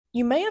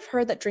You may have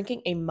heard that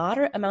drinking a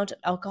moderate amount of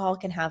alcohol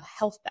can have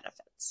health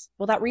benefits.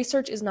 Well, that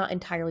research is not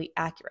entirely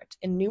accurate,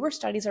 and newer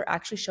studies are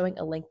actually showing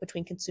a link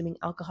between consuming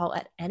alcohol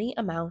at any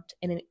amount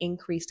and an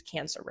increased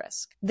cancer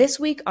risk. This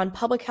week on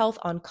Public Health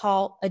on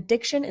Call,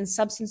 addiction and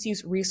substance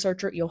use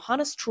researcher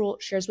Johannes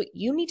Thrul shares what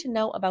you need to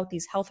know about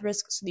these health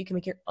risks so that you can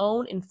make your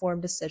own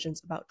informed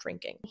decisions about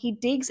drinking. He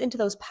digs into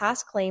those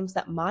past claims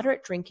that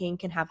moderate drinking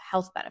can have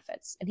health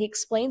benefits, and he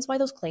explains why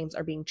those claims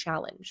are being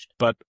challenged.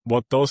 But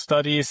what those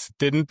studies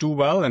didn't do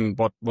well and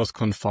what was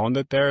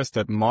confounded there is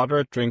that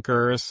moderate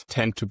drinkers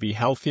tend to be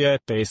healthier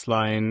at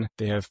baseline,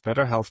 they have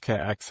better healthcare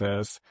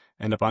access,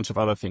 and a bunch of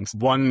other things.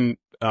 One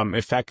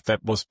effect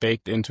that was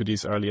baked into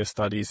these earlier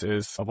studies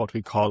is what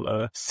we call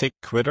a sick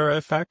quitter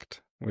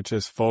effect, which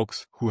is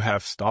folks who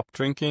have stopped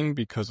drinking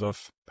because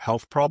of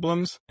health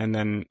problems. And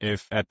then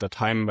if at the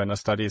time when a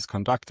study is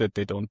conducted,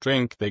 they don't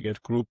drink, they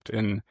get grouped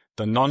in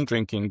the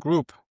non-drinking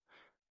group,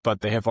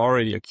 but they have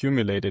already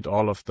accumulated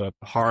all of the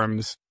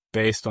harms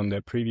based on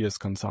their previous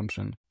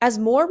consumption. As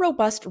more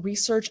robust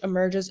research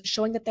emerges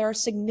showing that there are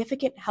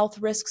significant health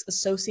risks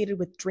associated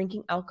with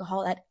drinking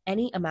alcohol at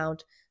any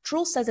amount,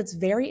 Thrul says it's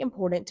very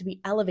important to be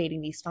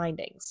elevating these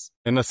findings.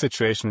 In a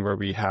situation where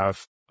we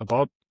have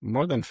about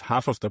more than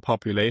half of the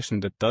population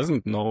that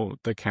doesn't know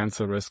the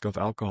cancer risk of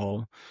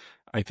alcohol,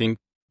 I think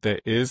there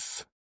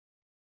is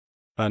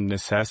a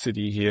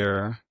necessity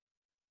here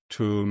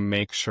to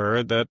make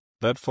sure that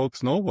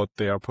folks know what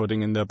they are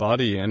putting in their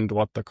body and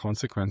what the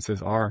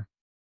consequences are.